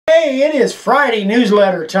Hey, it is Friday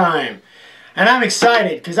newsletter time, and I'm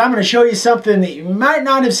excited because I'm going to show you something that you might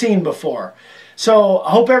not have seen before. So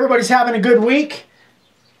I hope everybody's having a good week.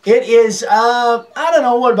 It is, I don't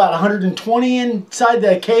know, what, about 120 inside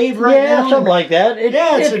the cave right now? Yeah, something like that.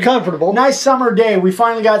 It's comfortable. Nice summer day. We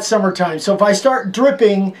finally got summertime. So if I start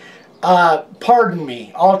dripping, pardon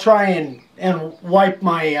me. I'll try and wipe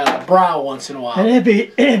my brow once in a while. And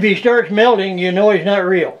if he starts melting, you know he's not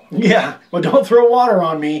real. Yeah, well, don't throw water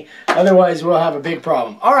on me, otherwise we'll have a big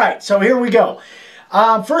problem. All right, so here we go.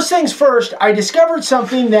 First things first, I discovered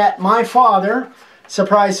something that my father,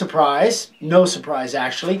 surprise, surprise, no surprise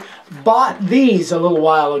actually, bought these a little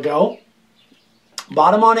while ago.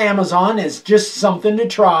 Bought them on Amazon as just something to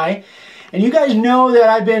try. And you guys know that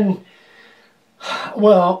I've been,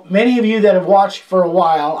 well, many of you that have watched for a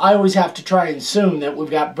while, I always have to try and assume that we've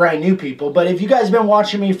got brand new people. But if you guys have been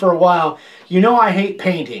watching me for a while, you know I hate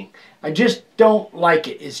painting. I just don't like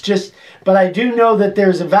it. It's just, but I do know that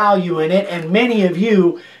there's a value in it, and many of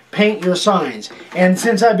you paint your signs. And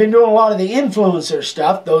since I've been doing a lot of the influencer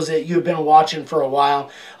stuff, those that you've been watching for a while,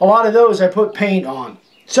 a lot of those I put paint on.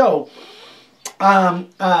 So,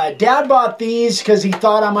 Dad bought these because he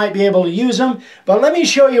thought I might be able to use them. But let me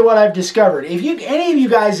show you what I've discovered. If any of you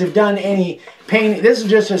guys have done any painting, this is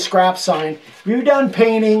just a scrap sign. If you've done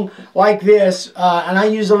painting like this, and I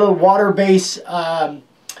use a little water-based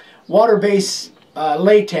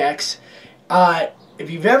latex. If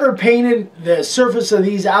you've ever painted the surface of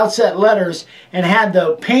these outset letters and had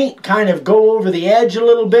the paint kind of go over the edge a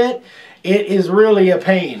little bit, it is really a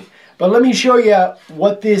pain. But let me show you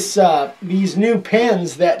what these new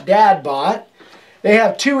pens that Dad bought. They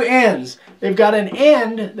have two ends. They've got an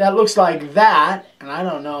end that looks like that, and I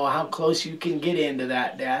don't know how close you can get into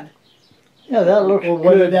that, Dad. Yeah, that looks or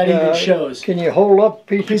whether good. that even shows. Can you hold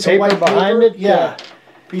up a piece of paper behind it? Yeah,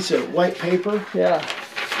 piece of white paper. Yeah.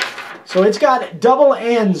 So it's got double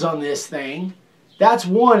ends on this thing. That's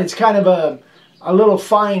one. It's kind of a little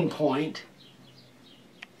fine point.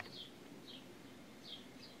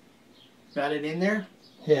 Got it in there?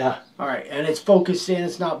 Yeah. All right, and it's focused in.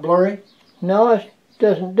 It's not blurry? No, it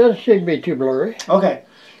doesn't seem to be too blurry. Okay,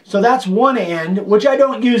 so that's one end, which I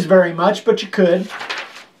don't use very much, but you could.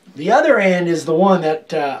 The other end is the one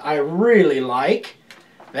that I really like.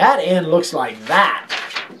 That end looks like that.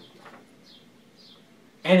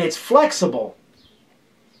 And it's flexible.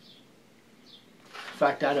 In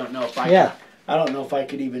fact, I don't know if I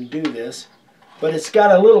could even do this, but it's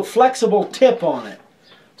got a little flexible tip on it.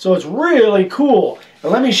 So it's really cool.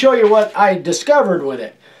 And let me show you what I discovered with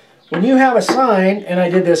it. When you have a sign, and I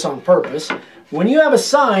did this on purpose, when you have a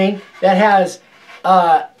sign that has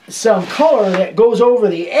some color that goes over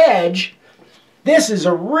the edge, this is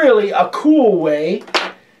really a cool way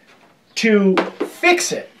to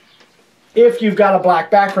fix it if you've got a black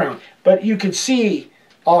background. But you can see,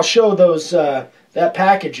 I'll show those that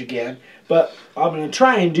package again, but I'm going to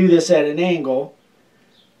try and do this at an angle.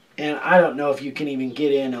 And I don't know if you can even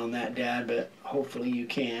get in on that, Dad, but hopefully you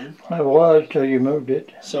can. I was till you moved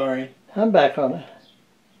it. Sorry. I'm back on it.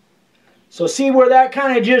 So see where that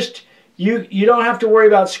kind of just, you don't have to worry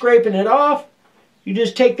about scraping it off. You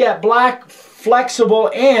just take that black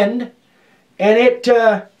flexible end and it,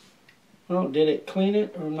 well, did it clean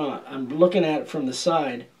it or not? I'm looking at it from the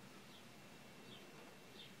side.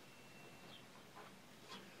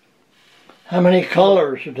 How many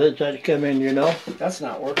colors does that come in, you know? That's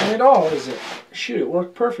not working at all, is it? Shoot, it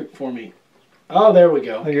worked perfect for me. Oh, there we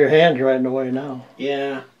go. Well, your hand's right in the way now.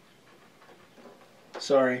 Yeah.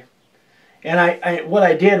 Sorry. And what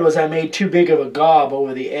I did was I made too big of a gob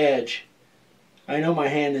over the edge. I know my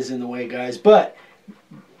hand is in the way, guys, but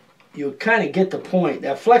you kind of get the point.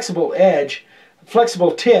 That flexible edge,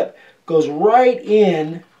 flexible tip, goes right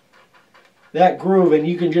in that groove, and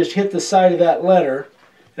you can just hit the side of that letter.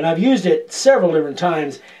 And I've used it several different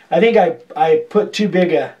times. I think I put too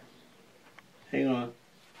big a, hang on.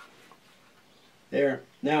 There,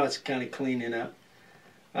 now it's kind of cleaning up.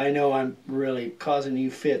 I know I'm really causing you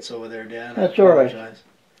fits over there, Dad. That's all right.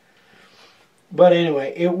 But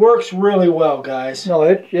anyway, it works really well, guys. No,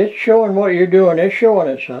 it's showing what you're doing. It's showing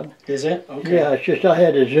it, son. Is it? Okay. Yeah, it's just I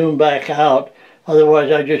had to zoom back out.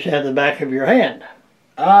 Otherwise, I just have the back of your hand.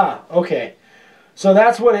 Ah, okay. So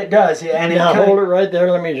that's what it does. And now hold it right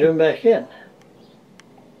there. Let me zoom back in.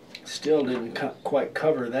 Still didn't quite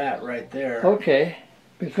cover that right there. Okay,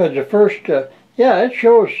 because the first, yeah, it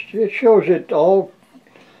shows it all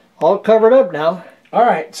covered up now. All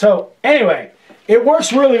right. So anyway, it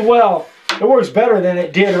works really well. It works better than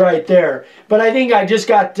it did right there. But I think I just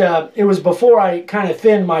got. It was before I kind of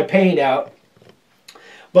thinned my paint out.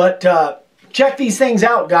 But check these things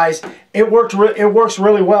out, guys. It works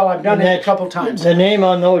really well. I've done it a couple times. The name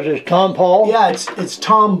on those is Tom Paul? Yeah, it's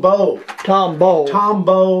Tombow. Tombow.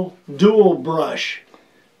 Tombow dual brush.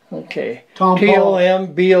 Okay. Tom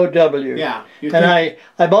Tombow. Yeah. And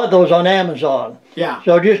I bought those on Amazon. Yeah.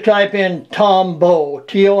 So just type in Tombow,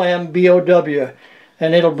 Tombow,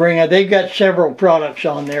 and it'll bring it. They've got several products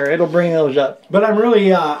on there. It'll bring those up. But I'm really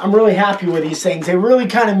happy with these things. They really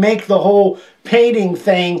kind of make the whole painting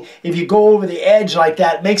thing, if you go over the edge like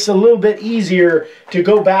that, it makes it a little bit easier to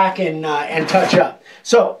go back and touch up.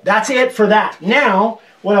 So that's it for that. Now,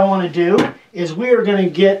 what I want to do is we are going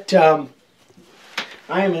to get, I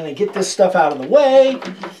am going to get this stuff out of the way,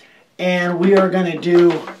 and we are going to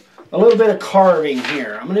do a little bit of carving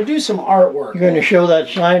here. I'm going to do some artwork. You're going to show that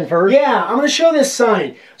sign first? Yeah, I'm going to show this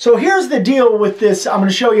sign. So here's the deal with this. I'm going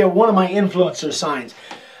to show you one of my influencer signs.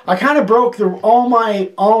 I kind of broke all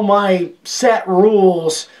my set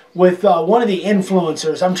rules with one of the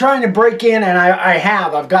influencers. I'm trying to break in, and I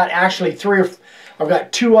have. I've got actually I've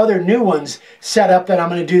got 2 other new ones set up that I'm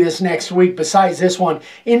going to do this next week besides this one,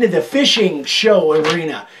 into the fishing show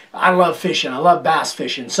arena. I love fishing. I love bass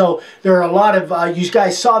fishing. So there are a lot of, you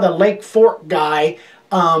guys saw the Lake Fork guy,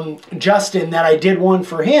 Justin, that I did one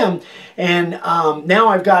for him, and now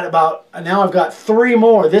I've got 3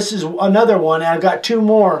 more. This is another one, and I've got 2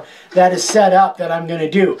 more that is set up that I'm going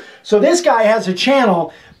to do. So this guy has a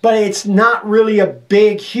channel, but it's not really a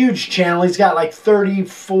big, huge channel. He's got like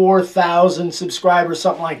 34,000 subscribers,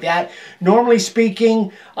 something like that. Normally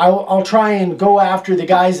speaking, I'll try and go after the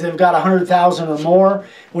guys that have got 100,000 or more,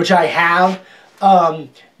 which I have.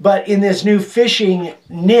 But in this new fishing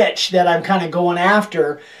niche that I'm kind of going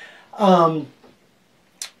after,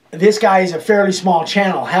 this guy is a fairly small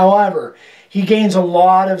channel. However, he gains a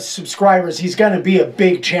lot of subscribers. He's going to be a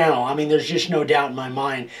big channel. I mean, there's just no doubt in my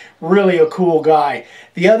mind. Really a cool guy.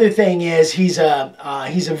 The other thing is he's a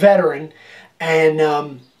veteran,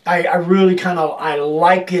 and I really I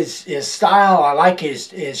like his style. I like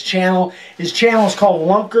his channel. His channel is called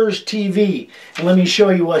Lunkers TV. And let me show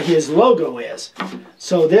you what his logo is.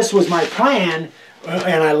 So this was my plan,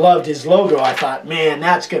 and I loved his logo. I thought, man,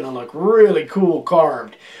 that's going to look really cool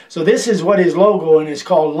carved. So this is what his logo, and it's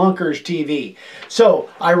called Lunkers TV. So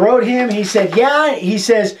I wrote him. He said, yeah. He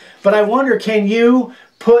says, but I wonder, can you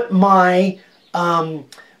put my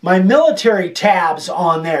my military tabs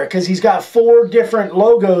on there, because he's got 4 different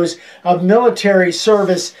logos of military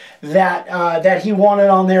service that he wanted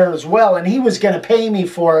on there as well, and he was going to pay me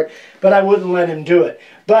for it, but I wouldn't let him do it.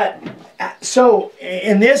 But so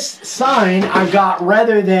in this sign, I've got,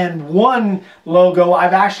 rather than 1 logo,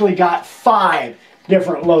 I've actually got 5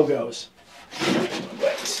 different logos.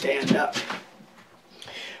 Let's stand up.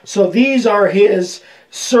 So these are his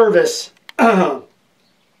service,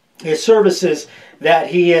 his services that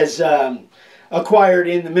he has acquired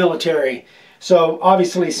in the military. So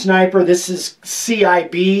obviously sniper, this is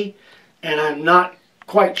CIB, and I'm not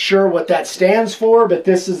quite sure what that stands for, but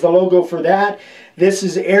this is the logo for that. This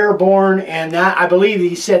is airborne, and that, I believe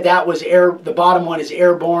he said that was the bottom one is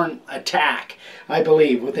airborne attack, I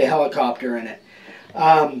believe, with the helicopter in it.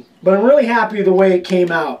 But I'm really happy with the way it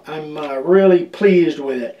came out. I'm really pleased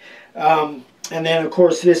with it. And then, of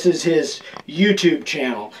course, this is his YouTube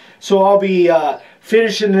channel. So I'll be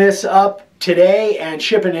finishing this up today and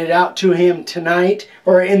shipping it out to him tonight,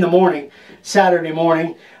 or in the morning, Saturday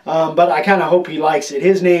morning. But I kind of hope he likes it.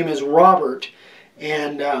 His name is Robert,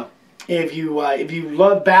 and if you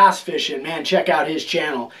love bass fishing, man, check out his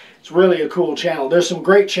channel. It's really a cool channel. There's some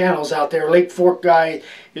great channels out there. Lake Fork guy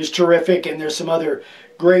is terrific, and there's some other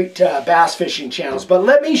great bass fishing channels. But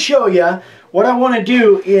let me show you what I want to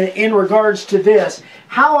do in regards to this,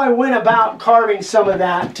 how I went about carving some of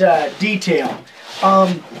that detail.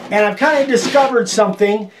 And I've kind of discovered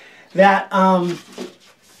something that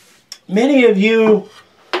many of you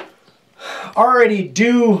already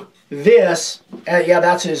do this. Yeah,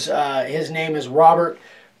 that's his name is Robert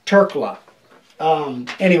Turkla.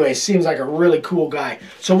 Anyway, seems like a really cool guy.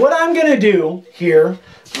 So what I'm going to do here,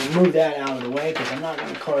 I'll move that out of the way because I'm not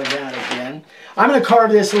going to carve that again. I'm going to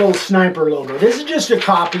carve this little sniper logo. This is just a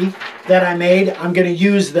copy that I made. I'm going to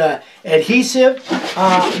use the adhesive,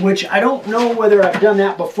 which I don't know whether I've done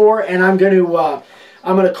that before, and I'm going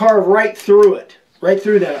to carve right through it, right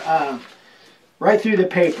through the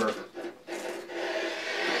paper.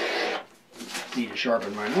 Need to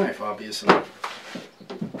sharpen my knife, obviously.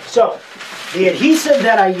 So, the adhesive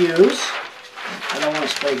that I use, I don't want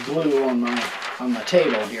to spray glue on the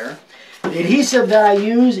table here. The adhesive that I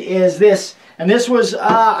use is this, and this was,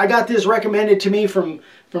 I got this recommended to me from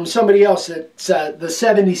somebody else. It's the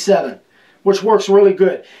 77, which works really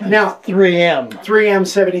good. Now, 3M. 3M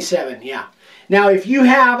 77, yeah. Now, if you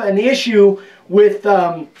have an issue with...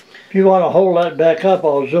 if you want to hold that back up,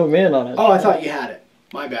 I'll zoom in on it. Oh, I thought you had it.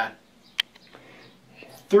 My bad.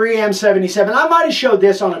 3M77. I might have showed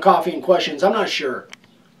this on a Coffee and Questions. I'm not sure.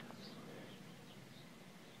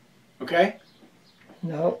 Okay?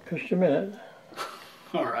 No, just a minute.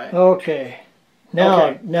 All right. Okay. Now,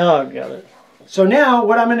 Okay. now I've got it. So now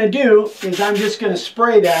what I'm going to do is I'm just going to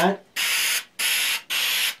spray that.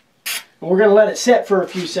 And we're going to let it sit for a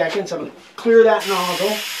few seconds. I'm going to clear that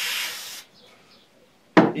nozzle.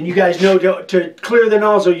 And you guys know to clear the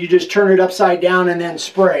nozzle, you just turn it upside down and then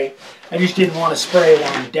spray. I just didn't want to spray it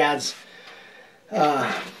on Dad's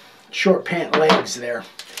short pant legs there.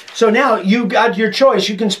 So now you got your choice.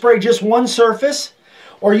 You can spray just one surface,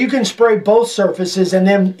 or you can spray both surfaces and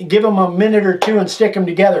then give them a minute or two and stick them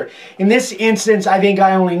together. In this instance, I think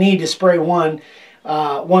I only need to spray one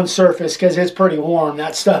surface because it's pretty warm.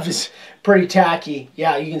 That stuff is pretty tacky.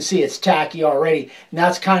 Yeah, you can see it's tacky already. And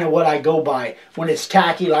that's kind of what I go by. When it's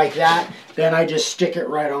tacky like that, then I just stick it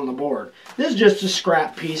right on the board. This is just a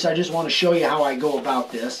scrap piece. I just want to show you how I go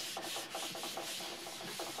about this.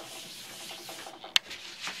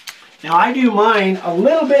 Now I do mine a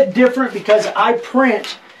little bit different because I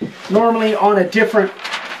print normally on a different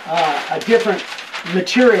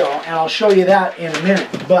material, and I'll show you that in a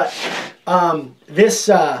minute. But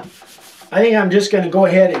I think I'm just going to go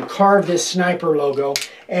ahead and carve this Sniper logo.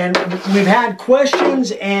 And we've had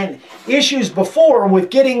questions and issues before with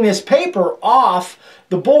getting this paper off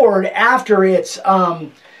the board after it's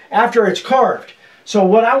carved. So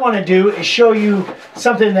what I want to do is show you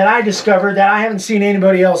something that I discovered that I haven't seen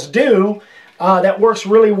anybody else do that works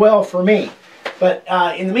really well for me. But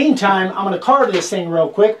in the meantime, I'm going to carve this thing real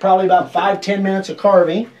quick, probably about 5-10 minutes of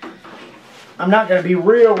carving. I'm not going to be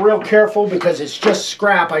real careful because it's just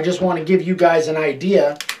scrap. I just want to give you guys an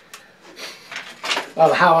idea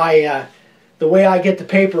of how the way I get the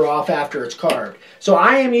paper off after it's carved. So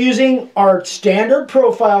I am using our standard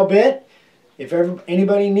profile bit. If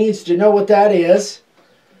anybody needs to know what that is,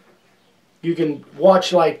 you can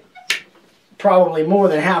watch like probably more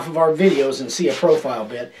than half of our videos and see a profile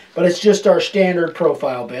bit. But it's just our standard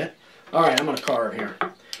profile bit. All right, I'm going to carve here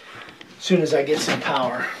as soon as I get some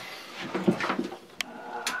power.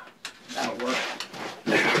 That'll work,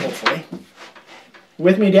 hopefully.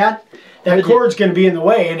 With me, Dad? That cord's going to be in the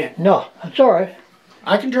way, isn't it? No, that's all right.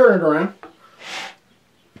 I can turn it around.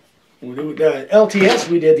 The LTS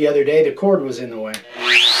we did the other day, the cord was in the way. That's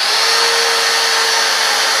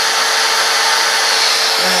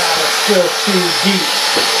still too deep.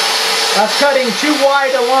 That's cutting too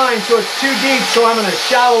wide a line, so it's too deep, so I'm going to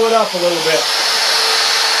shallow it up a little bit.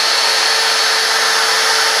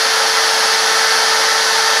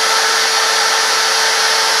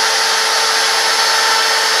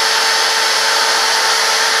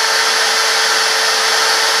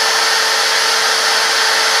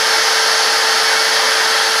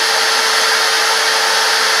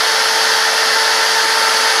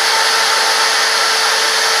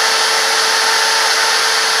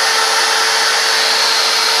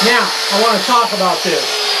 Now, I want to talk about this.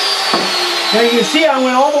 Now you can see I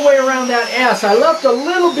went all the way around that S. I left a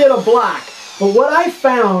little bit of black. But what I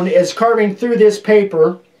found is carving through this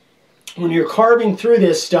paper, when you're carving through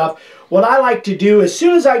this stuff, what I like to do, as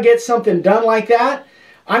soon as I get something done like that,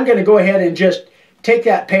 I'm going to go ahead and just take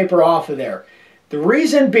that paper off of there. The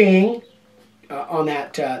reason being, on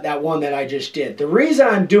that one that I just did, the reason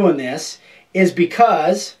I'm doing this is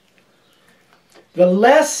because the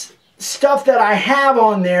less stuff that I have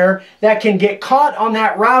on there that can get caught on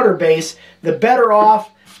that router base, the better off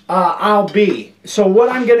I'll be. So what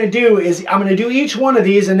I'm going to do is I'm going to do each one of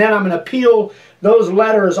these, and then I'm going to peel those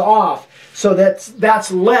letters off so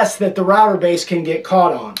that's less that the router base can get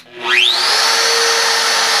caught on.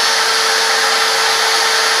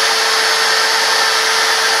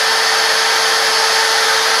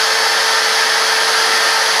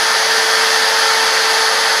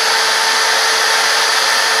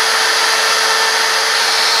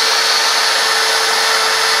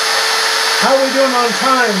 How are we doing on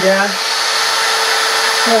time, Dad?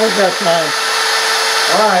 Oh, we've got time.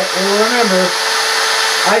 All right, well remember,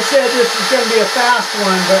 I said this is going to be a fast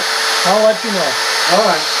one, but I'll let you know. all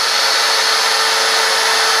right.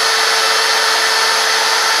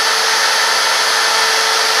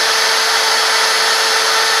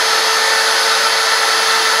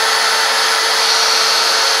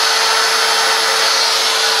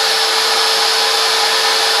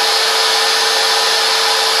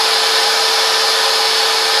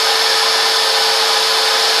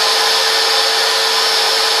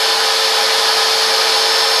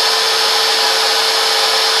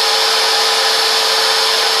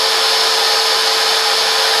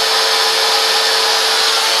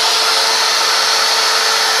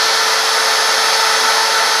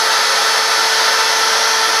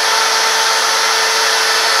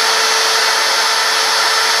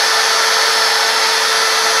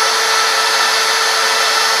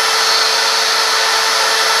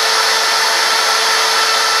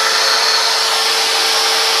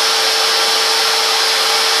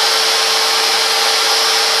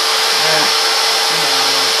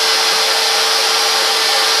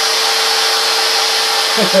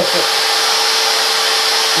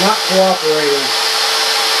 Not cooperating.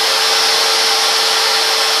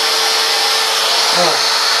 Oh.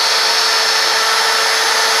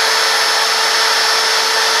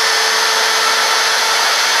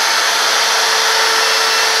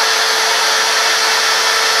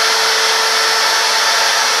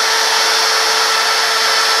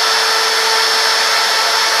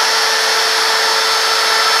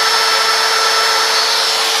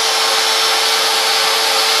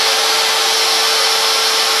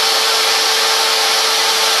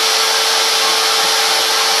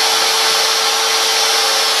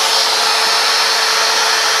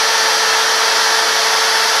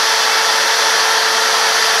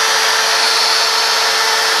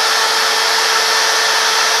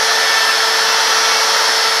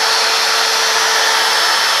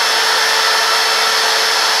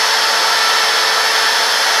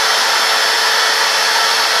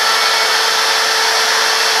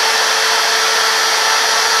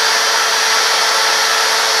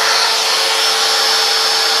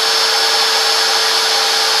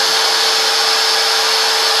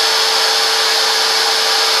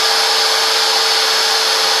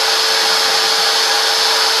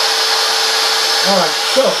 Alright,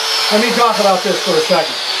 so let me talk about this for a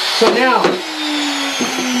second. So now,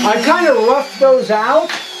 I kind of roughed those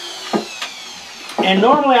out, and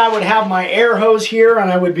normally I would have my air hose here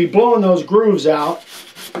and I would be blowing those grooves out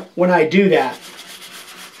when I do that.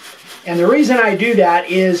 And the reason I do that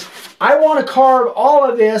is I want to carve all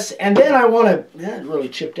of this, and then I want to, that really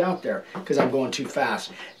chipped out there because I'm going too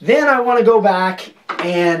fast. Then I want to go back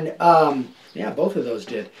and, yeah, both of those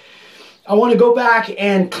did. I want to go back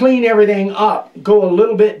and clean everything up, go a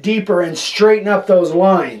little bit deeper and straighten up those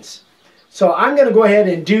lines. So I'm going to go ahead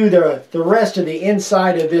and do the rest of the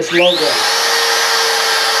inside of this logo.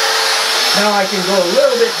 Now I can go a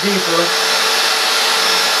little bit deeper.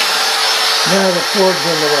 Now the cord's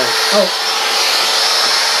in the way. Oh,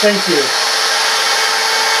 thank you.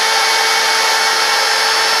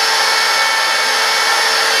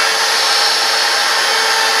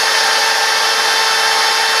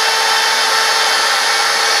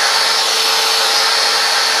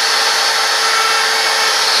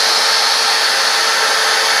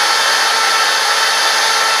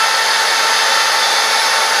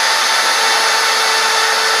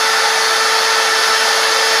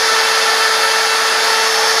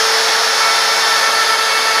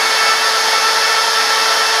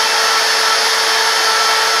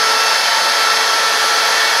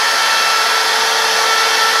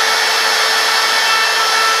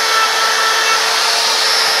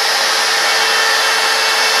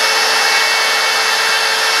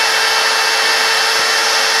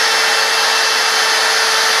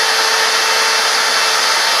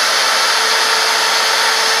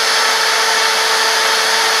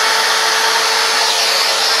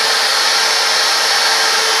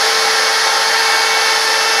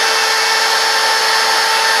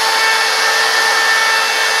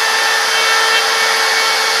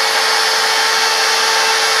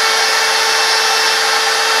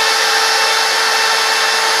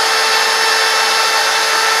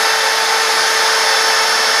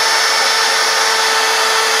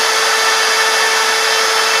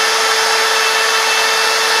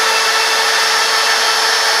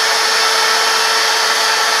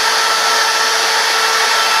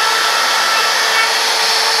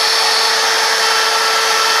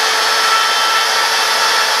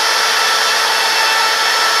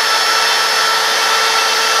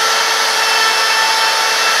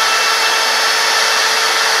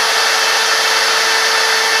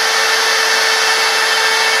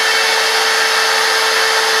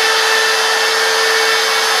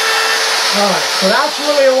 Alright, so that's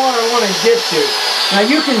really what I want to get to. Now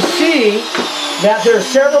you can see that there are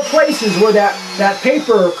several places where that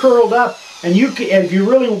paper curled up, and if you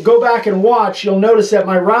really go back and watch, you'll notice that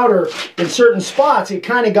my router, in certain spots, it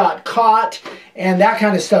kind of got caught and that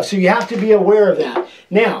kind of stuff. So you have to be aware of that.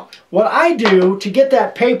 Now, what I do to get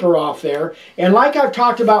that paper off there, and like I've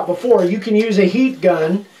talked about before, you can use a heat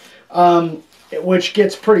gun, which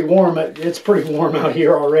gets pretty warm. It's pretty warm out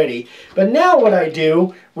here already. But now what I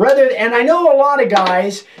do, and I know a lot of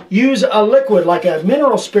guys use a liquid like a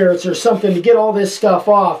mineral spirits or something to get all this stuff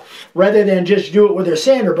off rather than just do it with their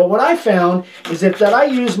sander. But what I found is that I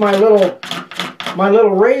use my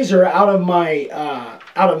little razor out of my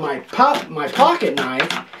pocket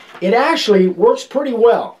knife. It actually works pretty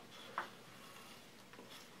well.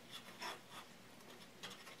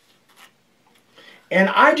 And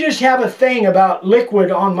I just have a thing about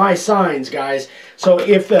liquid on my signs, guys. So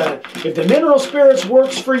if the mineral spirits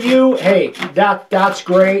works for you, hey, that's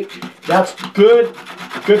great. That's good.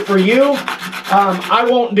 good for you. I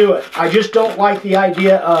won't do it. I just don't like the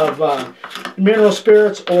idea of mineral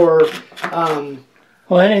spirits or...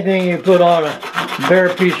 well, anything you put on a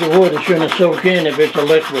bare piece of wood is going to soak in if it's a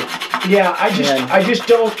liquid. Yeah, I just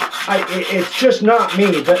don't. It's just not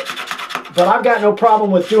me. But I've got no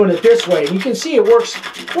problem with doing it this way. You can see it works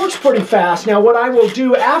pretty fast. Now, what I will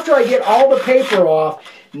do after I get all the paper off,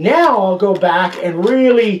 now I'll go back and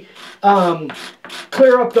really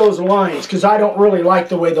clear up those lines, because I don't really like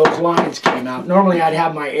the way those lines came out. Normally, I'd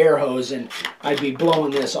have my air hose and I'd be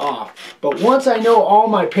blowing this off. But once I know all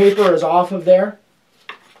my paper is off of there,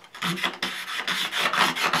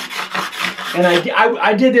 and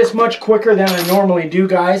I did this much quicker than I normally do,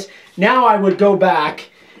 guys. Now I would go back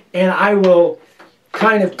and I will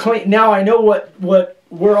kind of clean. Now I know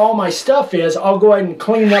where all my stuff is. I'll go ahead and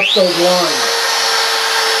clean up those lines.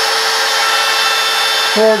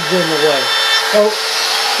 Cord's in the way. Oh,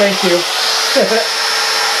 thank you.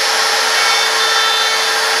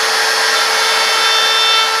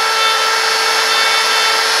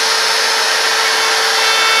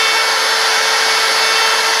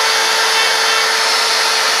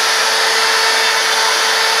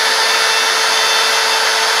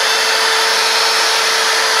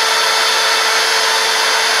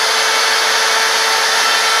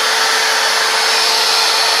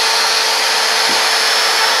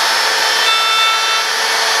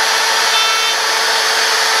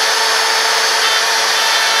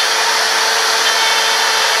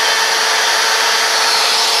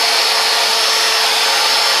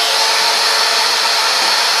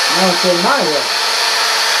 Now it's in my way.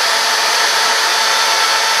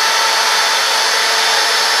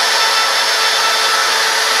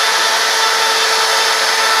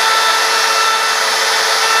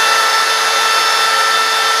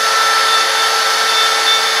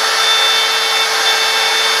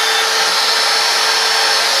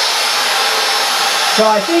 So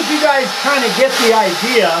I think you guys kind of get the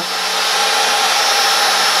idea.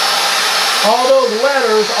 All those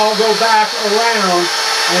letters, I'll go back around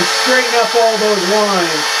and straighten up all those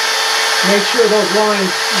lines. Make sure those lines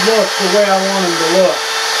look the way I want them to look.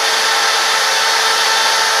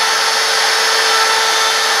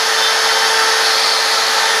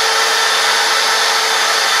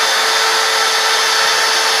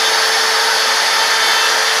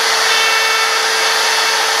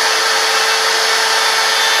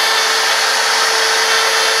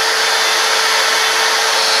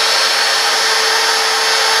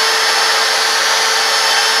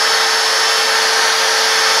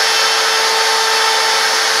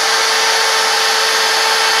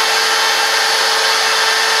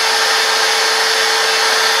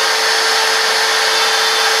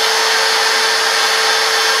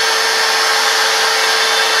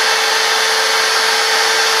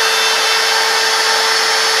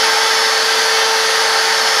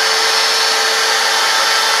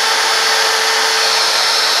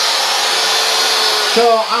 So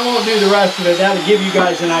I won't do the rest of it. That'll give you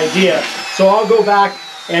guys an idea. So I'll go back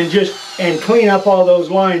and clean up all those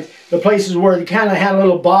lines. The places where they kind of had a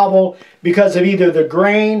little bobble because of either the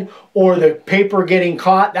grain or the paper getting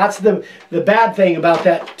caught. That's the bad thing about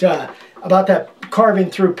that carving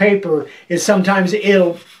through paper, is sometimes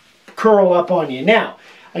it'll curl up on you. Now,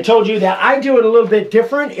 I told you that I do it a little bit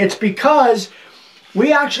different. It's because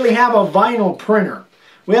we actually have a vinyl printer.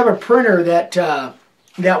 We have a printer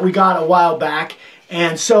that we got a while back.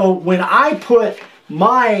 And so when I put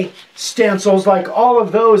my stencils, like all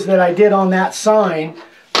of those that I did on that sign,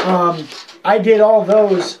 I did all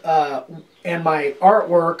those, and my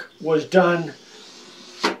artwork was done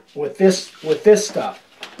with this stuff.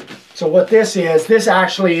 So what this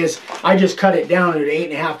actually is, I just cut it down to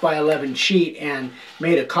an 8.5 by 11 sheet and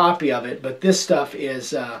made a copy of it. But this stuff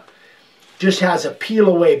is just has a peel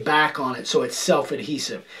away back on it, so it's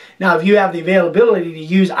self-adhesive. Now, if you have the availability to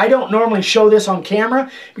use, I don't normally show this on camera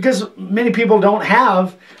because many people don't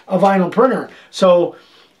have a vinyl printer. So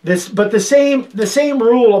but the same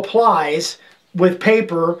rule applies with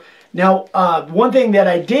paper. Now, one thing that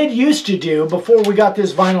I did used to do before we got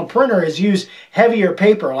this vinyl printer is use heavier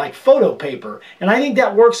paper, like photo paper. And I think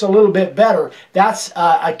that works a little bit better. That's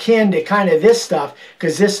akin to kind of this stuff,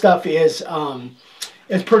 because this stuff is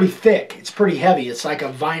it's pretty thick. It's pretty heavy. It's like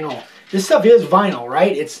a vinyl. This stuff is vinyl,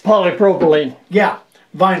 right? It's polypropylene. Yeah,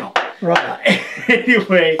 vinyl. Right.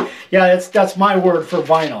 Anyway, yeah, that's my word for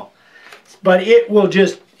vinyl. But it will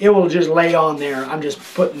just lay on there. I'm just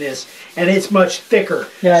putting this, and it's much thicker.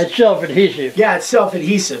 Yeah, it's self-adhesive. Yeah, it's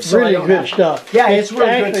self-adhesive. So really good stuff. Yeah, it's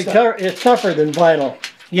really good stuff. It's tougher than vinyl.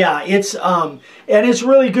 Yeah, it's and it's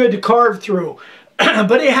really good to carve through.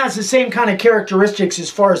 but it has the same kind of characteristics as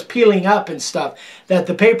far as peeling up and stuff that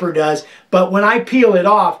the paper does. But when I peel it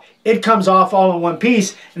off, it comes off all in one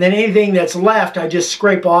piece, and then anything that's left I just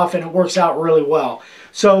scrape off, and it works out really well.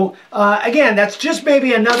 So again, that's just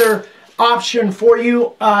maybe another option for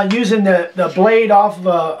you, using the blade off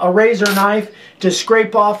of a razor knife to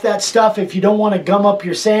scrape off that stuff if you don't want to gum up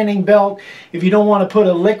your sanding belt, if you don't want to put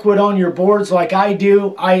a liquid on your boards like I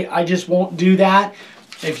do. I just won't do that.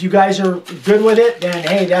 If you guys are good with it, then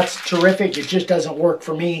hey, that's terrific. It just doesn't work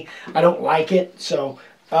for me. I don't like it. So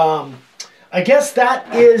I guess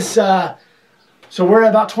that is, so we're at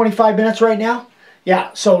about 25 minutes right now.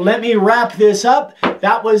 Yeah, so let me wrap this up.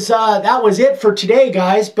 That was it for today,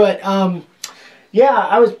 guys. But yeah,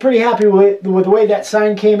 I was pretty happy with the way that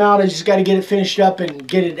sign came out. I just got to get it finished up and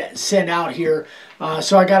get it sent out here.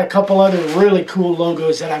 So I got a couple other really cool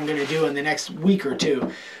logos that I'm going to do in the next week or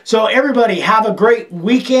two. So everybody, have a great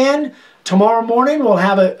weekend. Tomorrow morning we'll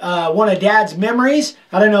have one of Dad's memories.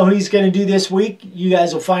 I don't know who he's going to do this week. You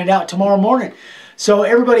guys will find out tomorrow morning. So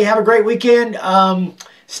everybody, have a great weekend.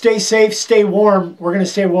 Stay safe, stay warm. We're going to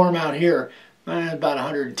stay warm out here. About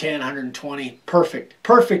 110, 120.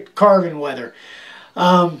 Perfect carving weather.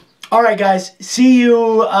 All right, guys. See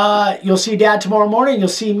you. You'll see Dad tomorrow morning. You'll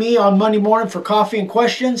see me on Monday morning for coffee and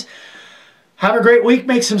questions. Have a great week.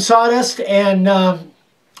 Make some sawdust and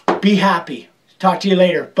be happy. Talk to you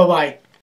later. Bye-bye.